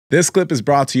This clip is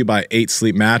brought to you by 8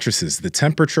 Sleep Mattresses, the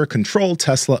temperature-controlled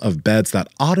Tesla of beds that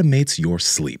automates your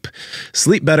sleep.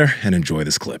 Sleep better and enjoy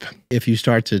this clip. If you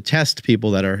start to test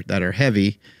people that are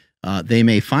heavy, they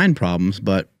may find problems,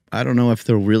 but I don't know if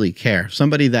they'll really care.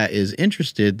 Somebody that is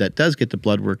interested, that does get the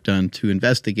blood work done to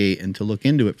investigate and to look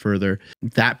into it further,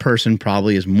 that person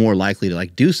probably is more likely to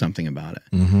do something about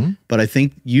it. But I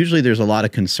think usually there's a lot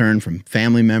of concern from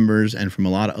family members and from a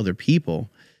lot of other people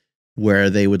where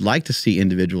they would like to see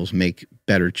individuals make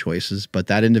better choices, but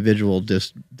that individual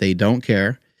just, they don't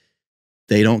care.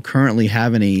 They don't currently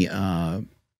have any,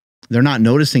 they're not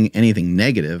noticing anything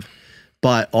negative,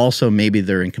 but also maybe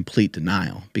they're in complete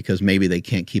denial because maybe they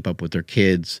can't keep up with their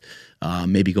kids.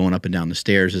 Maybe going up and down the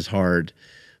stairs is hard.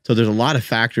 So there's a lot of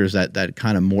factors that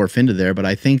kind of morph into there, but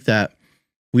I think that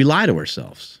we lie to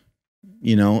ourselves.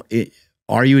 You know,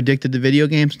 are you addicted to video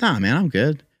games? Nah, man, I'm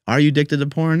good. Are you addicted to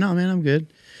porn? No, man, I'm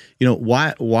good. You know,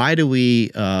 why do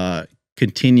we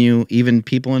continue, even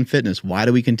people in fitness, why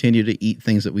do we continue to eat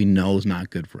things that we know is not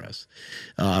good for us?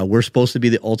 We're supposed to be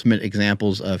the ultimate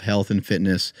examples of health and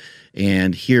fitness,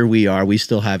 and here we are. We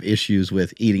still have issues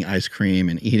with eating ice cream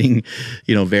and eating,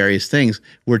 you know, various things.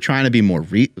 We're trying to be more,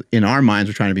 in our minds,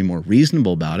 we're trying to be more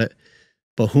reasonable about it,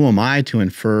 but who am I to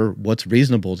infer what's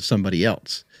reasonable to somebody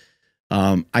else?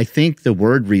 I think the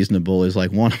word reasonable is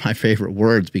like one of my favorite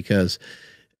words because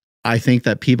I think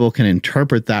that people can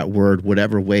interpret that word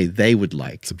whatever way they would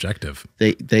like. Subjective.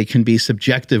 They can be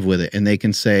subjective with it, and they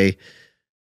can say,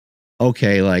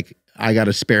 okay, like I got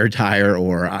a spare tire,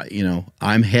 or you know,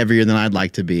 I'm heavier than I'd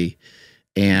like to be,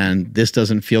 and this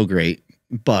doesn't feel great,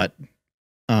 but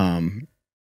I'm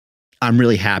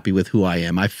really happy with who I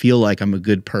am. I feel like I'm a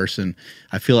good person.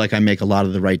 I feel like I make a lot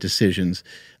of the right decisions.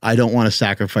 I don't want to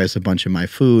sacrifice a bunch of my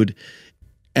food.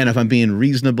 And if I'm being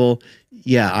reasonable,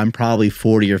 yeah, I'm probably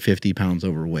 40 or 50 pounds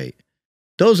overweight.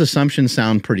 Those assumptions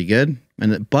sound pretty good.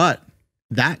 But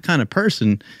that kind of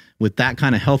person with that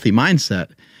kind of healthy mindset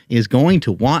is going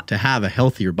to want to have a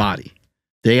healthier body.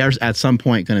 They are at some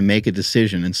point going to make a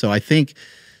decision. And so I think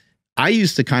I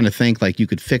used to kind of think like you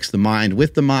could fix the mind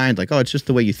with the mind, like, oh, it's just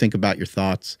the way you think about your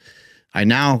thoughts. I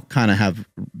now kind of have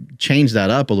changed that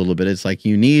up a little bit. It's like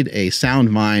you need a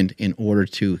sound mind in order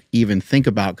to even think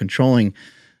about controlling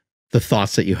the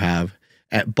thoughts that you have.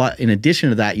 But in addition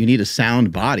to that, you need a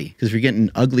sound body, because if you're getting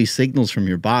ugly signals from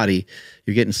your body,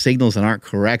 you're getting signals that aren't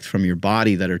correct from your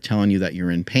body that are telling you that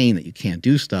you're in pain, that you can't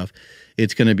do stuff.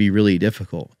 It's going to be really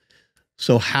difficult.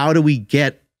 So how do we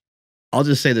get, I'll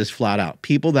just say this flat out,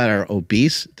 people that are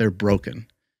obese, they're broken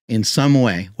in some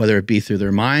way, whether it be through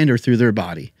their mind or through their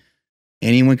body.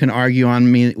 Anyone can argue on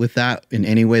me with that in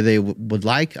any way they would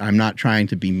like. I'm not trying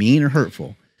to be mean or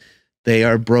hurtful. They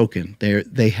are broken.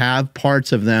 They have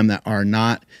parts of them that are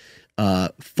not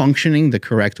functioning the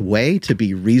correct way to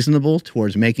be reasonable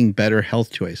towards making better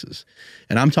health choices.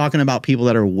 And I'm talking about people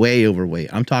that are way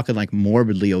overweight. I'm talking like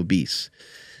morbidly obese.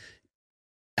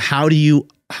 How do you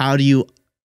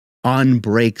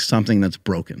unbreak something that's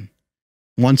broken?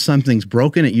 Once something's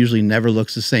broken, it usually never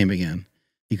looks the same again.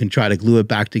 You can try to glue it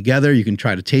back together. You can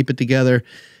try to tape it together,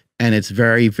 and it's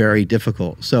very, very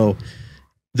difficult. So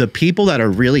the people that are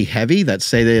really heavy that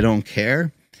say they don't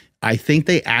care, I think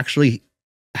they actually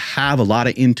have a lot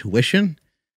of intuition,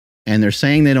 and they're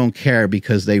saying they don't care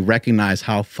because they recognize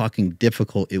how fucking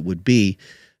difficult it would be,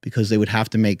 because they would have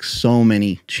to make so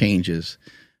many changes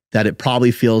that it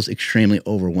probably feels extremely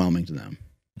overwhelming to them.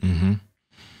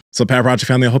 So Power Project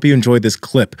family, I hope you enjoyed this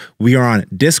clip. We are on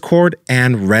Discord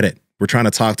and Reddit. We're trying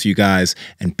to talk to you guys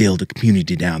and build a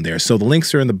community down there. So the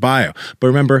links are in the bio. But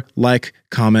remember, like,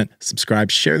 comment,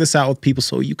 subscribe, share this out with people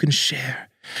so you can share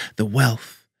the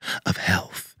wealth of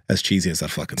health. As cheesy as that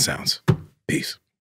fucking sounds. Peace.